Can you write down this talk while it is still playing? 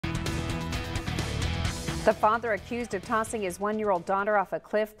The father accused of tossing his one-year-old daughter off a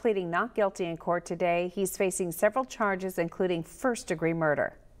cliff, pleading not guilty in court today. He's facing several charges, including first-degree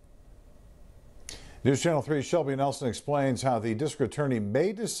murder. News Channel 3's Shelby Nelson explains how the district attorney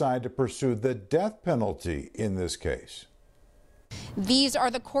may decide to pursue the death penalty in this case. These are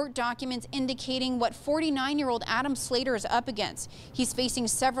the court documents indicating what 49-year-old Adam Slater is up against. He's facing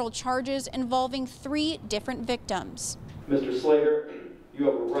several charges involving 3 different victims. Mr. Slater, you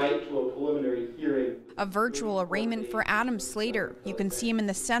have a right to a preliminary hearing. A virtual arraignment for Adam Slater. You can see him in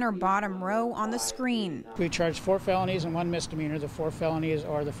the center bottom row on the screen. We charged 4 felonies and 1 misdemeanor. The 4 felonies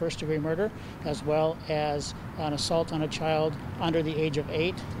are the first-degree murder, as well as an assault on a child under the age of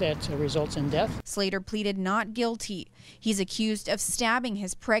 8 that results in death. Slater pleaded not guilty. He's accused of stabbing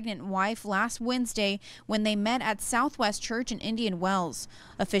his pregnant wife last Wednesday when they met at Southwest Church in Indian Wells.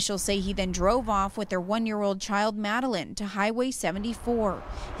 Officials say he then drove off with their 1-year-old child Madeline to Highway 74.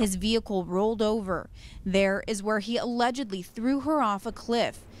 His vehicle rolled over. There is where he allegedly threw her off a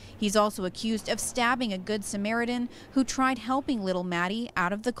cliff. He's also accused of stabbing a Good Samaritan who tried helping little Maddie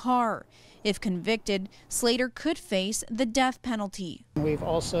out of the car. If convicted, Slater could face the death penalty. We've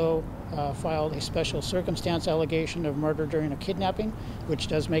also filed a special circumstance allegation of murder during a kidnapping, which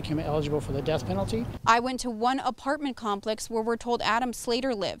does make him eligible for the death penalty. I went to one apartment complex where we're told Adam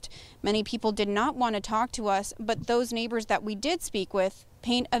Slater lived. Many people did not want to talk to us, but those neighbors that we did speak with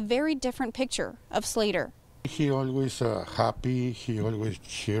paint a very different picture of Slater. He always happy, he always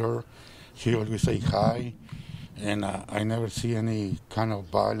cheer, he always say hi. And I never see any kind of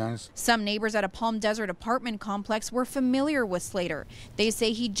violence. Some neighbors at a Palm Desert apartment complex were familiar with Slater. They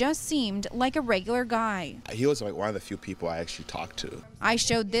say he just seemed like a regular guy. He was like one of the few people I actually talked to. I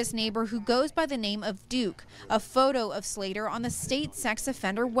showed this neighbor, who goes by the name of Duke, a photo of Slater on the state sex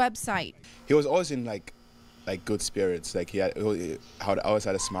offender website. He was always in like good spirits. Like he always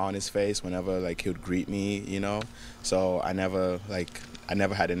had a smile on his face whenever like he would greet me, you know. So I never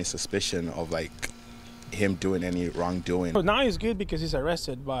had any suspicion of like him doing any wrongdoing. But now it's good because he's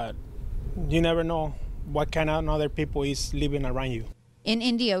arrested, but you never know what kind of other people is living around you. In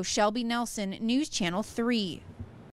Indio, Shelby Nelson, News Channel 3.